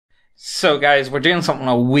So guys, we're doing something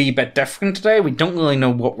a wee bit different today. We don't really know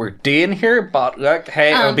what we're doing here, but look,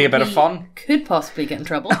 hey, it'll be a bit of fun. Could possibly get in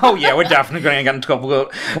trouble. Oh yeah, we're definitely going to get in trouble.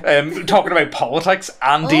 Talking about politics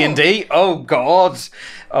and D&D. Oh god.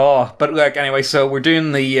 Oh, but look, anyway, so we're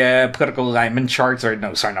doing the political alignment charts, or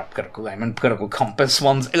no, sorry, not political alignment, political compass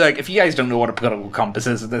ones. Like, if you guys don't know what a political compass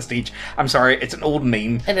is at this stage, I'm sorry, it's an old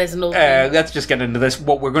meme. It is an old meme. Let's just get into this.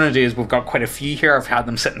 What we're going to do is we've got quite a few here. I've had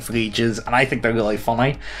them sitting for ages, and I think they're really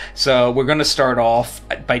funny. So we're going to start off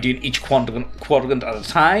by doing each quadrant at a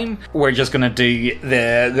time. We're just going to do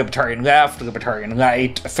the libertarian left, libertarian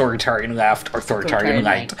right, authoritarian left, authoritarian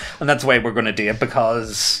right. And that's the way we're going to do it,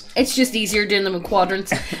 because it's just easier doing them in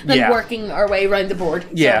quadrants than working our way around the board.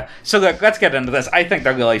 Yeah. So look, let's get into this. I think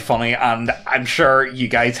they're really funny, and I'm sure you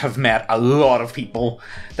guys have met a lot of people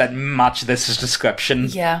that match this description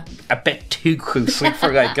a bit too closely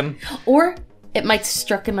for liking. Or it might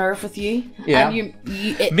struck a nerve with you. Yeah. And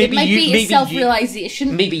it might be a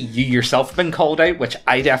self-realisation. Maybe you yourself have been called out, which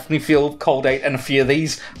I definitely feel called out in a few of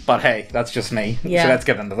these, but hey, that's just me. Yeah. So let's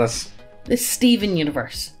get into this. The Steven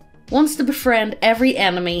universe wants to befriend every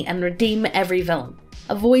enemy and redeem every villain.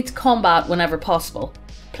 Avoids combat whenever possible.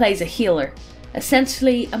 Plays a healer.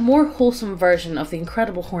 Essentially, a more wholesome version of the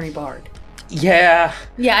incredible horny bard. Yeah.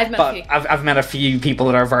 Yeah, I've met a few. I've met a few people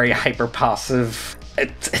that are very hyper passive.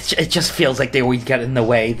 It just feels like they always get in the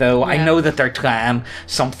way, though. Yeah. I know that they're trying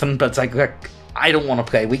something, but it's like, look, I don't want to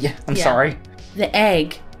play with you. I'm sorry. The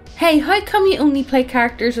egg. Hey, how come you only play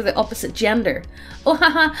characters of the opposite gender? Oh,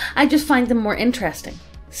 haha, I just find them more interesting.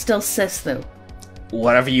 Still cis, though.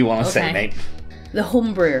 Whatever you want to say, mate. The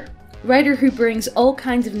homebrewer. Writer who brings all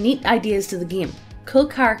kinds of neat ideas to the game. Cool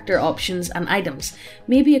character options and items.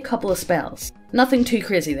 Maybe a couple of spells. Nothing too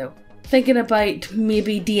crazy, though. Thinking about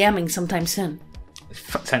maybe DMing sometime soon.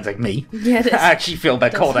 Sounds like me. Yeah, it is. I actually feel a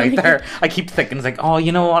bit called out there. I keep thinking, it's like, oh,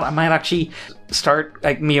 you know what? I might actually start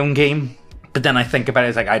like my own game. But then I think about it,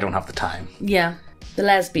 it's like, I don't have the time. Yeah. The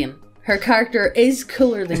lesbian. Her character is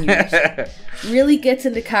cooler than yours. Really gets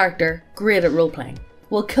into character. Great at role-playing.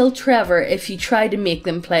 Will kill Trevor if you try to make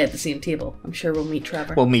them play at the same table. I'm sure we'll meet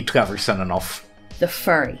Trevor. We'll meet Trevor soon enough. The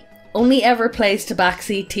furry. Only ever plays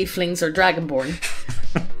Tabaxi, Tieflings, or Dragonborn.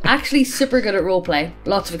 Actually super good at roleplay.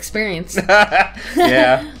 Lots of experience.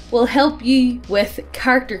 Yeah. Will help you with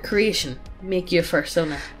character creation. Make you a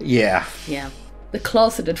fursona. Yeah. Yeah. The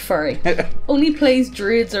closeted furry. Only plays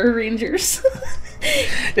druids or rangers.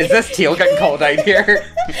 Is this Teal getting called out here?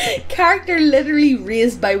 Character literally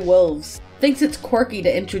raised by wolves. Thinks it's quirky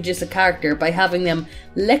to introduce a character by having them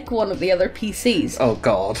lick one of the other PCs. Oh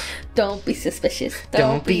god. Don't be suspicious.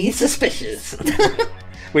 Don't be suspicious.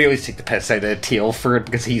 We always take the piss out of Teal for it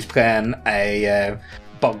because he's playing a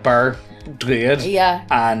bugbear druid. Yeah.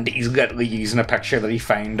 And he's literally using a picture that he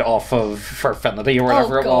found off of Farfinity or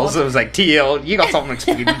whatever it was. It was like, Teal, you got something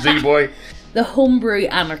explaining to you, boy. The homebrew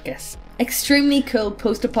anarchist. Extremely cool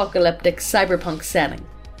post-apocalyptic cyberpunk setting.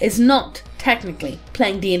 Is not technically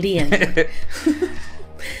playing D&D anymore.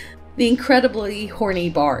 The incredibly horny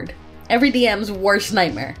bard. Every DM's worst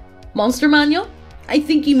nightmare. Monster manual? I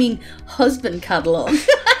think you mean husband catalogue.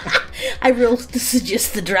 I rolled to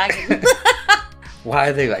suggest the dragon. Why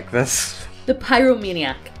are they like this? The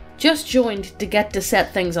pyromaniac. Just joined to get to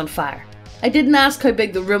set things on fire. I didn't ask how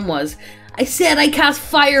big the room was. I said I cast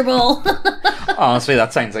Fireball. Honestly,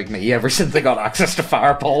 that sounds like me. Ever since I got access to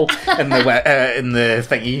Fireball in the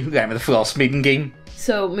thingy, the Floss meeting game.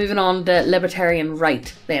 So moving on to libertarian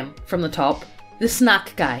right, then from the top, the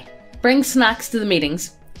snack guy. Brings snacks to the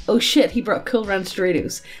meetings. Oh shit, he brought Cool Ranch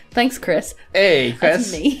Doritos. Thanks, Chris. Hey,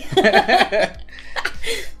 Chris. That's me.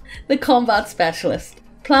 The combat specialist.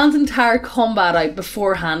 Plans entire combat out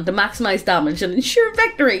beforehand to maximise damage and ensure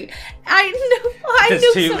victory. I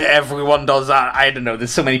know. Everyone does that. I don't know.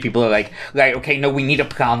 There's so many people who are like, okay, no, we need to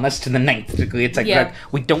plan this to the 9th degree. It's like,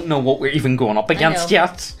 we don't know what we're even going up against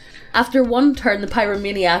yet. After one turn, the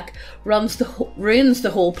pyromaniac ruins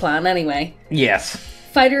the whole plan anyway. Yes.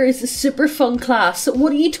 Fighter is a super fun class.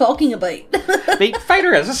 What are you talking about?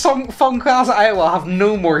 Fighter is a fun class. I will have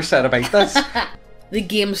no more said about this. The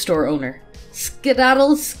game store owner.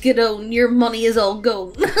 Skedaddle, skidone, your money is all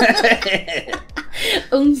gone.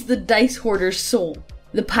 Owns the dice hoarder's soul.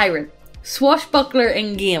 The pirate. Swashbuckler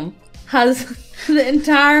in game. Has the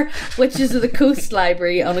entire Witches of the Coast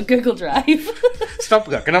library on a Google Drive. Stop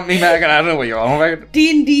looking at me, Megan. I don't know what you're on about.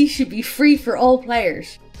 D&D should be free for all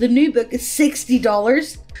players. The new book is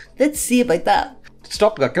 $60. Let's see about that.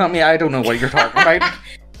 Stop looking at me. I don't know what you're talking about.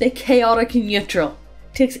 The chaotic neutral.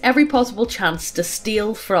 Takes every possible chance to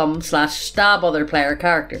steal from / stab other player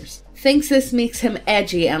characters. Thinks this makes him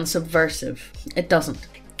edgy and subversive. It doesn't.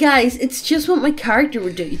 Guys, it's just what my character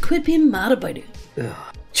would do. You quit being mad about it. Ugh.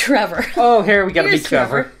 Trevor. Oh, here we gotta be Here's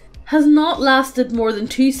Trevor. Has not lasted more than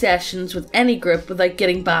 2 sessions with any group without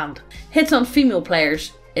getting banned. Hits on female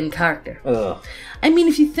players in character. Ugh. I mean,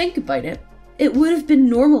 if you think about it, it would have been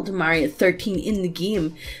normal to marry at 13 in the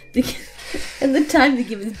game. And the time the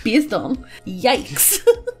game is based on. Yikes.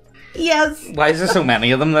 Yes. Why is there so many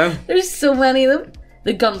of them, though? There's so many of them.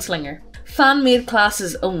 The Gunslinger. Fan-made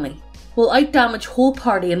classes only. Will outdamage whole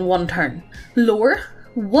party in 1 turn. Lore?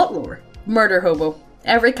 What lore? Murder hobo.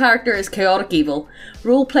 Every character is chaotic evil.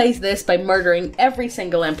 Role plays this by murdering every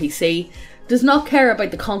single NPC. Does not care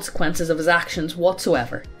about the consequences of his actions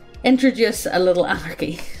whatsoever. Introduce a little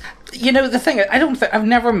anarchy. You know, the thing, I've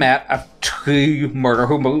never met a true murder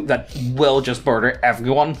hobo that will just murder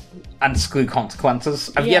everyone and exclude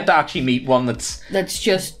consequences. I've yet to actually meet one that's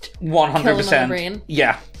just 100%. killing my brain.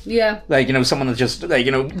 Yeah. Yeah. Like, you know, someone that's just, like,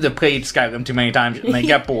 you know, they played Skyrim too many times and they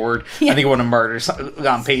get bored and they go on a murder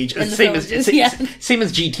rampage. It's same as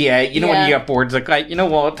GTA. You know, when you get bored, it's like, you know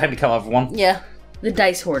what, time to kill everyone. Yeah. The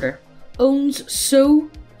Dice Hoarder. Owns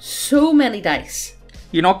so many dice.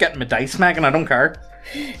 You're not getting my dice, Megan, I don't care.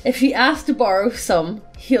 If you ask to borrow some,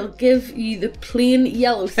 he'll give you the plain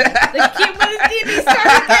yellow set that came with his D&D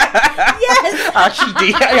starter kit. Yes!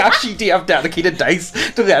 I actually do have dedicated dice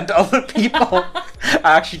to lend to other people.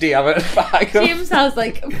 I actually do have it back. James has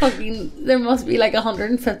like fucking, there must be like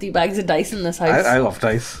 150 bags of dice in this house. I love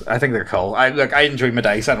dice. I think they're cool. I enjoy my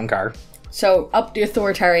dice, I don't care. So, up the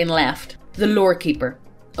authoritarian left. The Lore Keeper.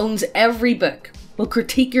 Owns every book. Will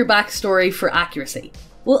critique your backstory for accuracy.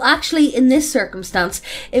 Well, actually, in this circumstance,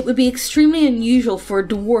 it would be extremely unusual for a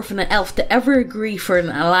dwarf and an elf to ever agree for an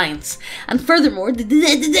alliance. And furthermore...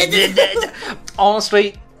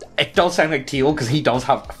 Honestly, it does sound like Teal, because he does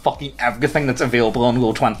have fucking everything that's available on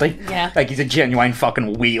Roll20. Yeah. Like, he's a genuine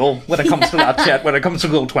fucking wheel when it comes to that shit. When it comes to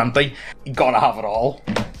Roll20, you gotta have it all.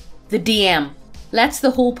 The DM. Lets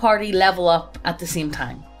the whole party level up at the same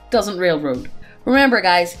time. Doesn't railroad. Remember,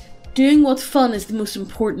 guys, doing what's fun is the most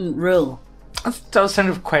important rule. That does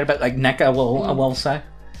sound quite a bit like Nick, I will say.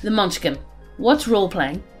 The Munchkin. What's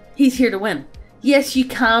role-playing? He's here to win. Yes, you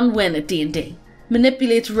can win at D&D.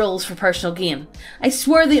 Manipulates rules for personal gain. I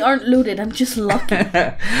swear they aren't loaded, I'm just lucky.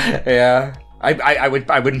 Yeah. I would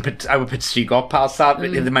put Stigop past that.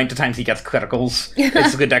 The amount of times he gets criticals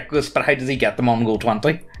is ridiculous, but how does he get them on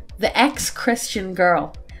Roll20? The ex-Christian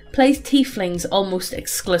girl. Plays tieflings almost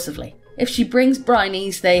exclusively. If she brings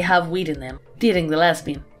brownies, they have weed in them. Dating the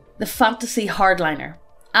lesbian. The fantasy hardliner.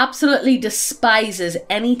 Absolutely despises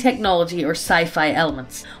any technology or sci-fi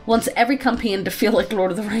elements. Wants every campaign to feel like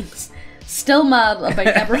Lord of the Rings. Still mad about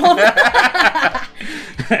Eberron.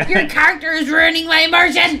 Your character is ruining my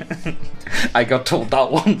immersion! I got told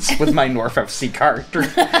that once with my North FC character.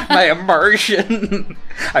 My immersion!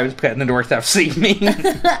 I was playing the North FC meme.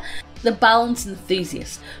 The balance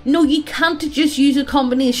enthusiast. No, you can't just use a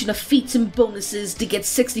combination of feats and bonuses to get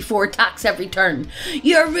 64 attacks every turn.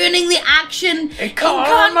 You're ruining the action.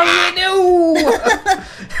 Economy, no!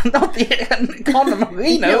 Not the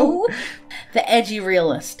economy, no. The edgy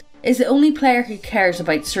realist is the only player who cares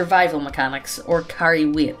about survival mechanics or carry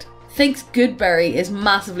weight. Thinks Goodberry is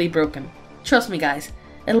massively broken. Trust me, guys,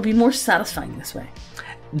 it'll be more satisfying this way.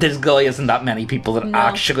 There's really isn't that many people that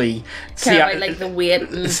actually care about like the weight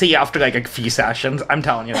and... see after like a few sessions. I'm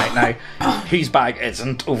telling you right now, whose bag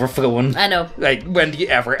isn't overflowing? I know. Like, when do you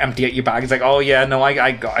ever empty out your bag? It's like, oh yeah, no,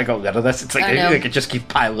 I got rid of this. It's like it just keeps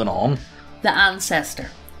piling on. The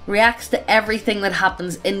Ancestor reacts to everything that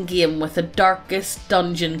happens in game with the darkest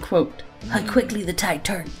dungeon quote. How quickly the tide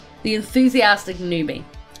turns. The enthusiastic newbie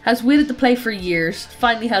has waited to play for years.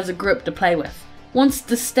 Finally has a group to play with. Wants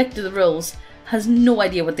to stick to the rules. Has no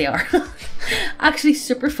idea what they are. Actually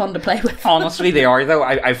super fun to play with. Honestly, they are though.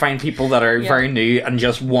 I find people that are very new and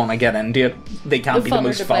just want to get into it, they can be the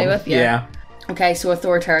most fun. Play with, yeah. Okay, so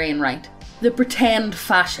authoritarian right. The pretend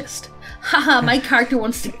fascist. Haha, my character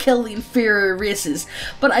wants to kill the inferior races,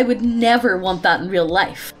 but I would never want that in real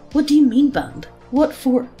life. What do you mean, band? What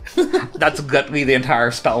for? That's literally the entire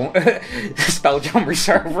Spelljammer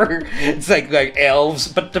server. It's like elves,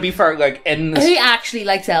 but to be fair, like in who actually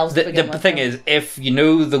likes elves? The thing is, if you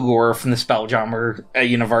know the lore from the Spelljammer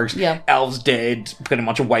universe, elves did pretty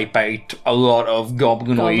much wipe out a lot of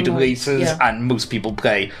goblinoid races, and most people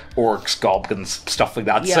play orcs, goblins, stuff like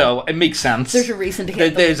that. So it makes sense. There's a reason to hit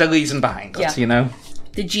them. There's a reason behind it, you know.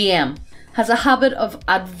 The GM has a habit of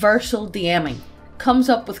adversal DMing. Comes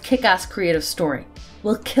up with kick-ass creative story.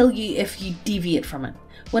 Will kill you if you deviate from it.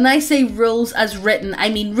 When I say rules as written, I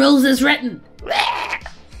mean rules as written.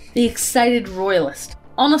 The excited royalist.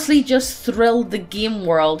 Honestly, just thrilled the game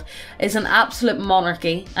world is an absolute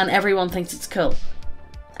monarchy and everyone thinks it's cool.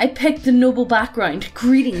 I picked the noble background.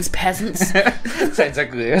 Greetings, peasants. Sounds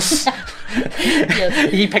like this.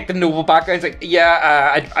 Yes. He picked the noble background. He's like,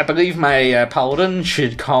 yeah, I believe my paladin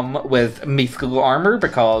should come with mythical armor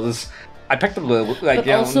because I picked the But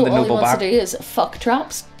also, the all he noble wants to do is fuck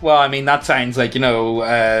traps. Well, I mean, that sounds like,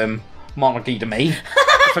 monarchy to me,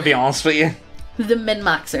 to be honest with you. The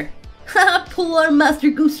min-maxer. Ha! Polar master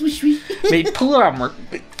go swish swish. Mate, polar armor,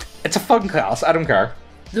 it's a fun class, I don't care.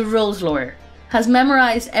 The rules lawyer. Has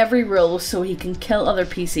memorized every rule so he can kill other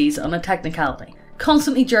PCs on a technicality.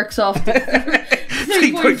 Constantly jerks off to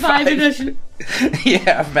 3.5 edition.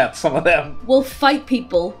 Yeah, I've met some of them. Will fight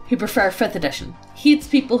people who prefer 5th edition. Hates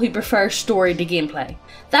people who prefer story to gameplay.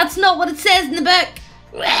 That's not what it says in the book!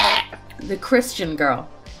 The Christian girl.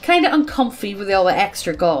 Kinda uncomfy with all the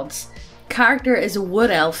extra gods. Character is a wood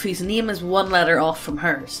elf whose name is one letter off from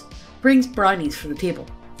hers. Brings brownies for the table.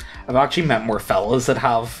 I've actually met more fellas that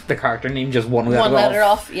have the character name just one letter off. One letter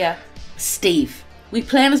off, yeah. Steve. We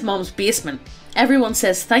play in his mom's basement. Everyone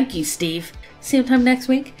says thank you, Steve. Same time next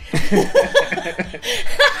week. That's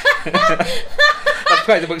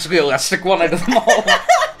probably the most realistic one out of them all.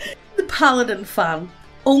 The Paladin fan.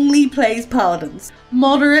 Only plays Paladins.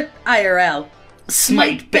 Moderate IRL.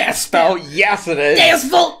 Smite best spell, yes it is. Deus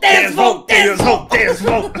Vult, Deus Vult, Deus Vult, Deus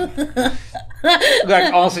Vult.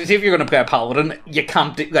 Like, honestly, see if you're going to play a paladin, you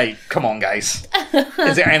can't do, like, come on guys.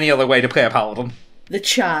 Is there any other way to play a paladin? The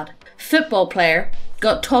Chad. Football player.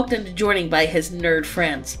 Got talked into joining by his nerd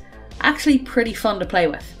friends. Actually pretty fun to play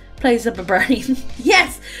with. Plays a barbarian.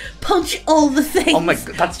 Yes! Punch all the things! Oh my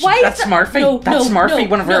god, that's Murphy. No, that's no, Murphy, no,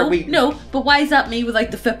 whenever no, we... No, but why is that me with,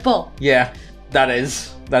 like, the football? Yeah, that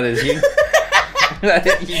is you.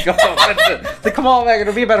 You got come on, Meg,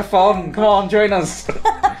 it'll be a bit of fun. Come on, join us.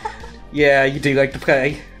 Yeah, you do like to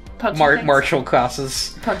play martial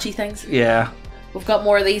classes. Punchy things. Yeah. We've got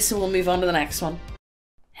more of these, so we'll move on to the next one.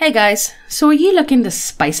 Hey guys, so are you looking to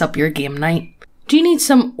spice up your game night? Do you need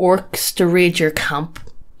some orcs to raid your camp?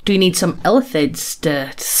 Do you need some illithids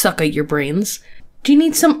to suck out your brains? Do you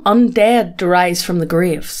need some undead to rise from the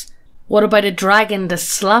graves? What about a dragon to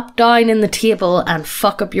slap down in the table and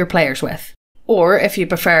fuck up your players with? Or, if you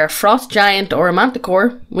prefer a frost giant or a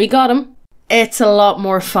manticore, we got 'em. It's a lot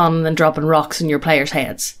more fun than dropping rocks in your players'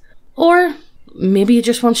 heads. Or, maybe you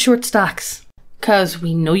just want short stacks. 'Cause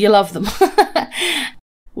we know you love them.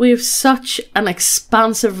 We have such an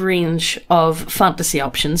expansive range of fantasy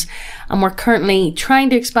options, and we're currently trying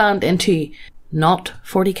to expand into not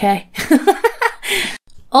 40k.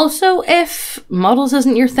 Also, if models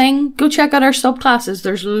isn't your thing, go check out our subclasses.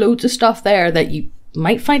 There's loads of stuff there that you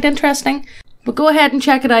might find interesting. But go ahead and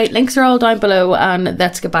check it out. Links are all down below, and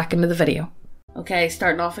let's get back into the video. Okay,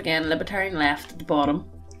 starting off again, Libertarian Left at the bottom.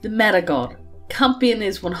 The Meta God. Campaign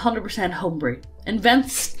is 100% homebrew.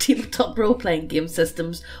 Invents tabletop role-playing game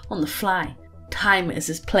systems on the fly. Time is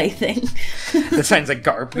his plaything. That sounds like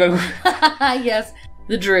Garp, though. Yes.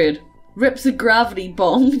 The Druid. Rips a gravity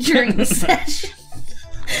bomb during the session.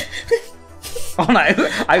 Oh no,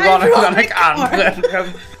 ironic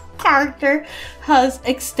and... Character has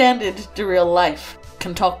extended to real life.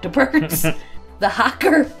 Can talk to birds. The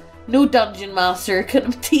Hacker. No dungeon master can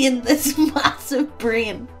obtain this massive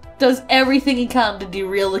brain. Does everything he can to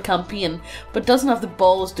derail the campaign, but doesn't have the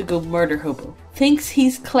balls to go murder hobo. Thinks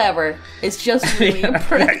he's clever, is just really a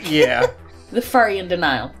prick. Yeah. The Furry in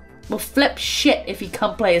denial. Will flip shit if he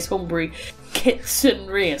can't play his homebrew Kitsune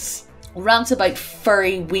Race. Rants about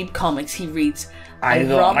furry weeb comics he reads.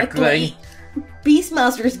 Ironically,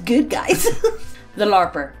 Beastmaster is good, guys. The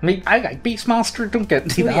LARPer. I like Beastmaster, don't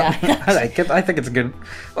get me that. Yeah. I like it, I think it's a good...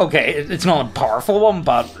 Okay, it's not a powerful one,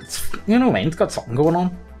 but it's, you know what I mean, it's got something going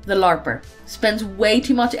on. The LARPer. Spends way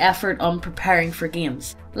too much effort on preparing for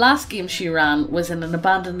games. Last game she ran was in an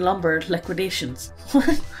abandoned lumber liquidations.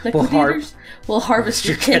 Liquidators? Will harvest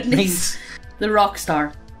your kidneys. The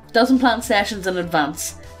Rockstar. Doesn't plan sessions in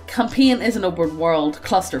advance. Campaign is an open world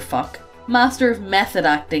clusterfuck. Master of method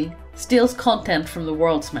acting. Steals content from the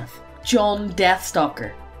Worldsmith. John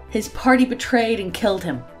Deathstalker. His party betrayed and killed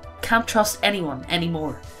him. Can't trust anyone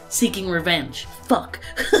anymore. Seeking revenge. Fuck.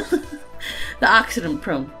 The Accident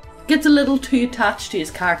Prone. Gets a little too attached to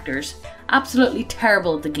his characters. Absolutely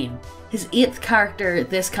terrible at the game. His 8th character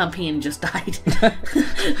this campaign just died.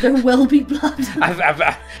 There will be blood.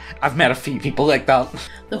 I've met a few people like that.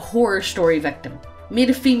 The Horror Story Victim. Made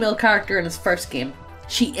a female character in his first game.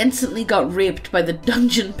 She instantly got raped by the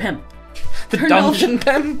Dungeon Pimp. Dungeon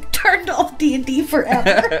Pimp? Turned off D&D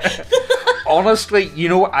forever. Honestly, you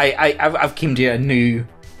know, I've come to a new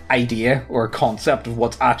idea or concept of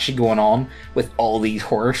what's actually going on with all these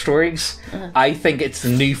horror stories. I think it's the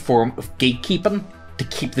new form of gatekeeping to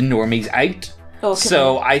keep the normies out. Okay.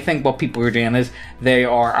 So I think what people are doing is they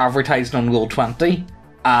are advertising on Roll20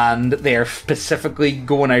 and they're specifically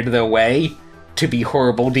going out of their way to be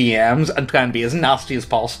horrible DMs and trying to be as nasty as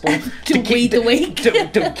possible to weed the weak.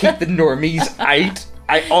 to keep the normies out.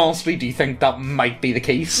 I honestly do think that might be the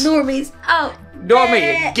case. Normies out.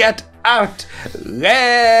 Normie, get out!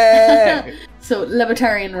 There! So,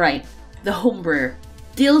 Libertarian Right, the homebrewer,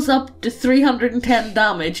 deals up to 310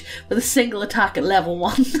 damage with a single attack at level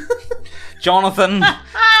 1. Jonathan!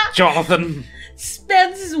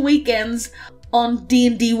 Spends his weekends on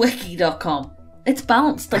dndwiki.com. It's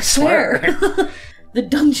balanced, I swear. The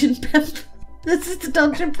Dungeon Pimp. This is the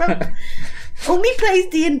Dungeon Pimp. Only plays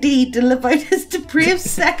D&D to live out his depraved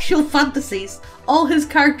sexual fantasies. All his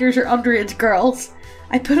characters are underage girls.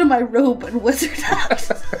 I put on my robe and wizard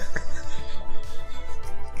hat.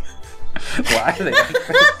 Why are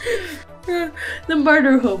they? The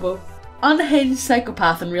murder hobo. Unhinged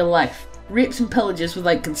psychopath in real life. Rapes and pillages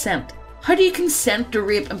without consent. How do you consent to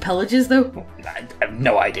rape and pillages, though? I have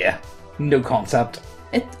no idea. No concept.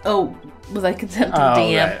 Without consent to the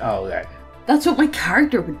DM. Right. That's what my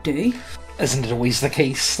character would do. Isn't it always the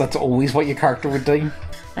case? That's always what your character would do.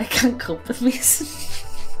 I can't cope with Mason.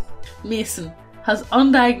 Mason has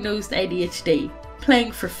undiagnosed ADHD,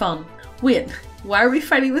 playing for fun. Wait, why are we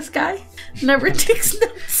fighting this guy? Never takes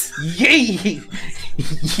notes. Yay!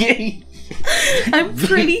 Yay! I'm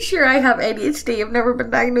pretty sure I have ADHD. I've never been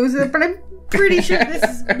diagnosed with it, but I'm pretty sure this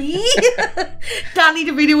is me. Danny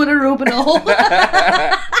DeVito in a robe and all.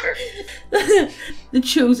 The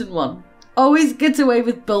chosen one. Always gets away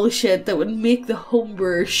with bullshit that would make the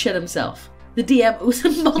homebrewer shit himself. The DM owes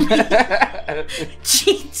him money.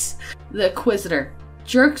 Cheats. The Inquisitor.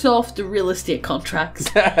 Jerks off the real estate contracts.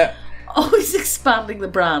 Always expanding the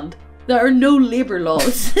brand. There are no labour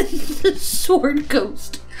laws in the Sword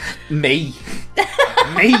Coast. Me.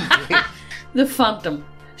 The Phantom.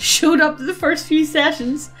 Showed up to the first few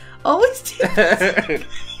sessions. Always did.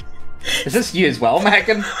 Is this you as well,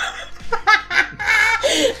 Megan?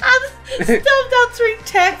 And stopped answering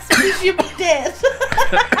texts because you'd be dead.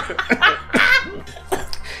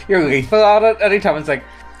 You're lethal at it. Anytime it's like,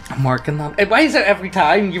 I'm working on it. Why is it every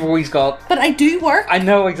time you've always got... But I do work. I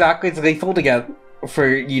know exactly. It's lethal to get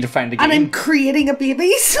for you to find a game. And I'm creating a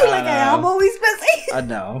baby, so I am always busy. I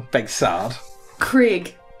know. Big sad.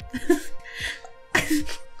 Craig.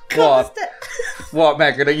 What? What,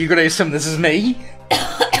 Megan? Are you going to assume this is me?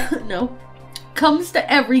 No. Comes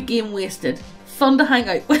to every game wasted. Fun to hang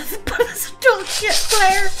out with, but is a dog shit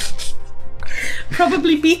player.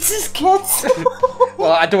 Probably beats his kids.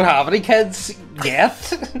 Well, I don't have any kids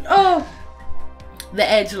yet. Oh. The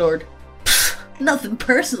Edgelord. Nothing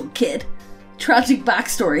personal, kid. Tragic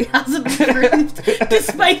backstory hasn't improved,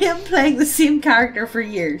 despite him playing the same character for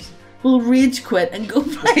years. Will rage quit and go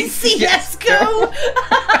play CSGO.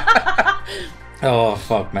 Oh,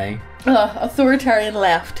 fuck me. Authoritarian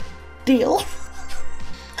left. Deal.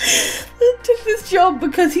 He took this job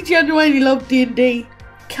because he genuinely loved D&D.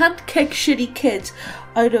 Can't kick shitty kids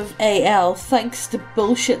out of AL thanks to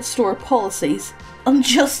bullshit store policies.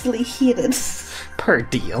 Unjustly hated. Per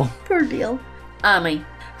deal. Poor deal. Annie.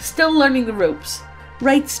 Still learning the ropes.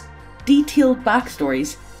 Writes detailed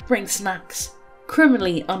backstories. Brings snacks.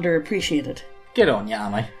 Criminally underappreciated. Get on,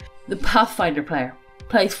 Yanni. The Pathfinder player.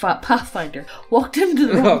 Plays Pathfinder. Walked into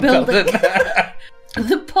the wrong building.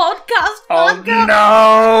 The podcast vodka.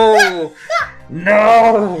 Oh, no!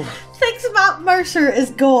 No! Thinks Matt Mercer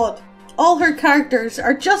is God. All her characters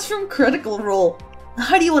are just from Critical Role.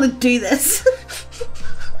 How do you want to do this?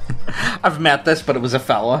 I've met this, but it was a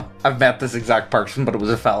fella. I've met this exact person, but it was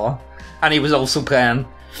a fella. And he was also playing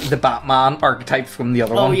the Batman archetype from the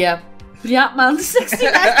other one. Oh, yeah. Batman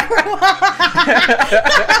 69.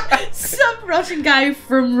 Some Russian guy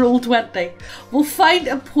from Roll20 will find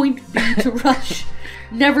a point B to rush.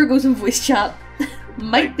 Never goes in voice chat.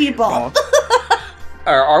 Might be a bot.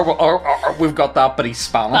 Or we've got that, but he's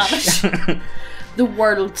Spanish. The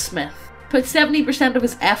Worldsmith. Puts 70% of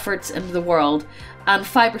his efforts into the world and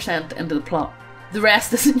 5% into the plot. The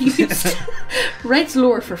rest isn't used. Writes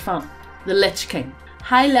lore for fun. The Lich King.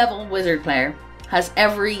 High level wizard player. Has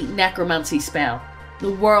every necromancy spell.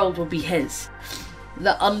 The world will be his.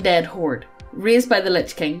 The Undead Horde. Raised by the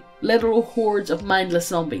Lich King, literal hordes of mindless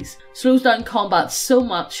zombies. Slows down combat so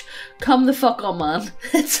much, come the fuck on, man.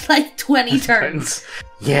 It's like 20 turns.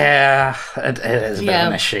 Yeah, it is a bit of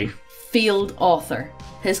an issue. Field author.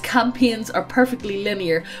 His campaigns are perfectly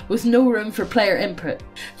linear, with no room for player input.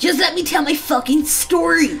 Just let me tell my fucking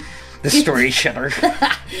story! The story shitter.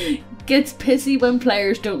 Gets pissy when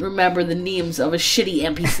players don't remember the names of his shitty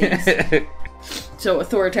NPCs. So,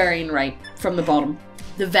 authoritarian right, from the bottom.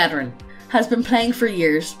 The veteran. Has been playing for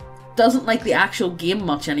years. Doesn't like the actual game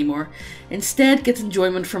much anymore. Instead gets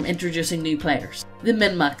enjoyment from introducing new players. The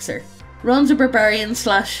min-maxer. Runs a barbarian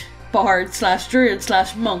 / bard / druid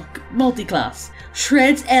 / monk multi-class.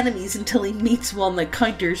 Shreds enemies until he meets one that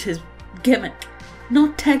counters his gimmick.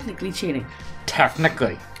 Not technically cheating.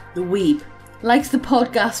 Technically. The weeb. Likes the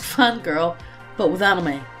podcast Fangirl, but with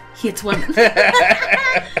anime. Hates women.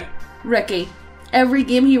 Ricky. Every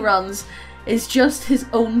game he runs is just his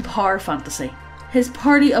own power fantasy. His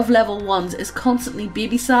party of level 1s is constantly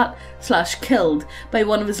babysat / killed by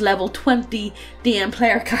one of his level 20 DM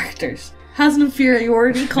player characters. Has an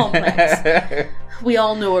inferiority complex. We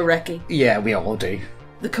all know a Ricky. Yeah, we all do.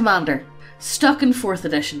 The commander. Stuck in 4th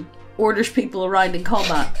edition. Orders people around in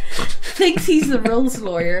combat. Thinks he's the rules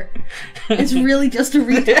lawyer. It's really just a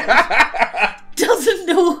retard. Doesn't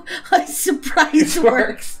know how surprise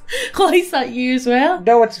works. Why is that you as well?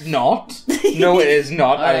 No, it's not. No, it is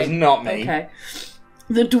not. That is not me. Okay.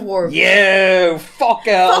 The dwarf. Yeah, fuck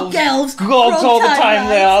elves. Fuck elves. Gods all the time,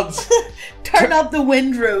 lads. Turn up the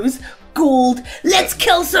windrows. Gold. Let's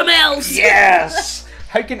kill some elves. Yes.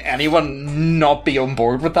 How can anyone not be on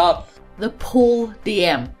board with that? The pole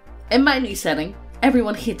DM. In my new setting,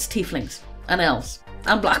 everyone hates tieflings and elves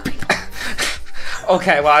and black people.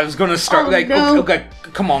 Okay, well, I was going to start no. okay,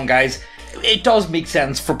 come on, guys. It does make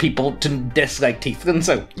sense for people to dislike tieflings,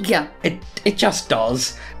 so Yeah. it just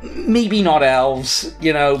does. Maybe not elves,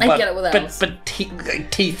 you know, I but get it with elves. but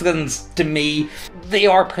tieflings to me, they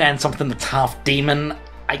are playing something that's half demon.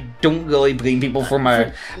 I don't really blame people from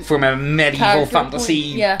a medieval Character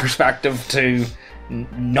fantasy point, yeah. perspective to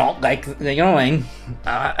not like, you know what I mean?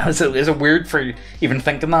 Is it weird for even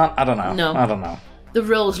thinking that? I don't know. No. I don't know. The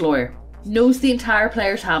rules lawyer. Knows the entire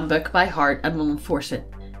player's handbook by heart and will enforce it.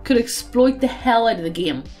 Could exploit the hell out of the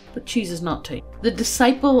game, but chooses not to. The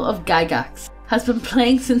disciple of Gygax. Has been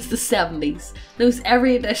playing since the 70s. Knows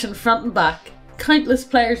every edition front and back. Countless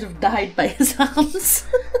players have died by his hands.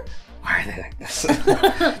 Why are they like this?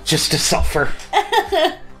 Just to suffer.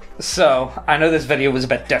 So, I know this video was a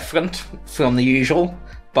bit different from the usual,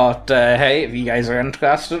 but hey, if you guys are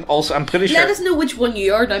interested, also, I'm pretty sure... Let us know which one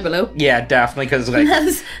you are down below. Yeah, definitely, because like,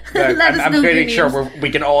 I'm pretty sure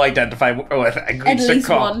we can all identify with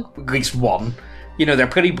at least one. You know, they're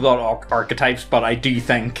pretty blood archetypes, but I do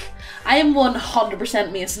think... I am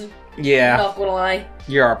 100% Mason. Yeah. Not gonna lie.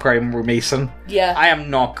 You're a Primal Mason. Yeah. I am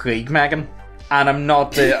not Krieg, Megan. And I'm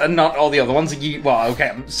not not all the other ones. Well,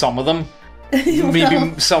 okay, some of them.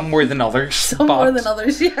 Maybe some more than others. Some more than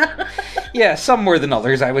others, yeah. Yeah, some more than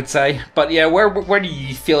others, I would say. But yeah, where do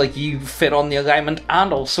you feel like you fit on the alignment?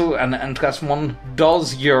 And also, an interesting one,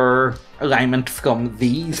 does your alignment from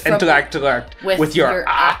these interact with your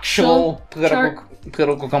actual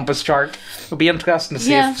political compass chart? It would be interesting to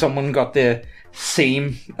see if someone got the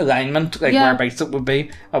same alignment, like whereabouts it would be.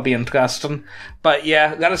 That'll be interesting. But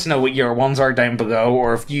yeah, let us know what your ones are down below,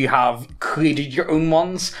 or if you have created your own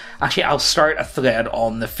ones. Actually, I'll start a thread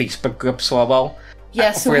on the Facebook group, so I will.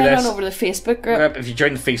 Yeah, so head on over to the Facebook group. If you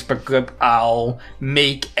join the Facebook group, I'll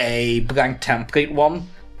make a blank template one.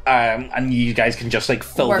 And you guys can just like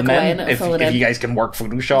fill them in if you guys can work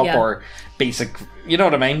Photoshop or basic, you know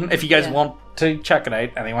what I mean? If you guys want to check it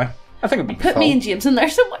out anyway. I think it'd be Put me and James in there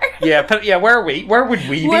somewhere. Yeah, where are we? Where would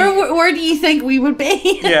we be? Where do you think we would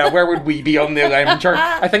be? Yeah, where would we be on the alignment chart?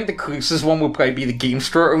 I think the closest one would probably be the game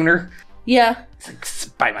store owner. Yeah. It's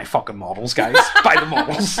like, buy my fucking models, guys. Buy the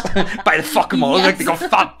models. Buy the fucking models. Yes. Like they got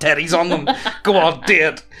fat teddies on them. Go on, do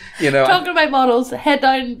it. You know. Talking about models, head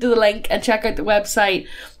down to the link and check out the website.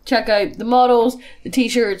 Check out the models, the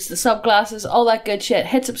t-shirts, the subclasses, all that good shit.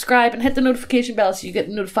 Hit subscribe and hit the notification bell so you get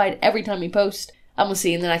notified every time we post. And we'll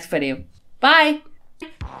see you in the next video. Bye!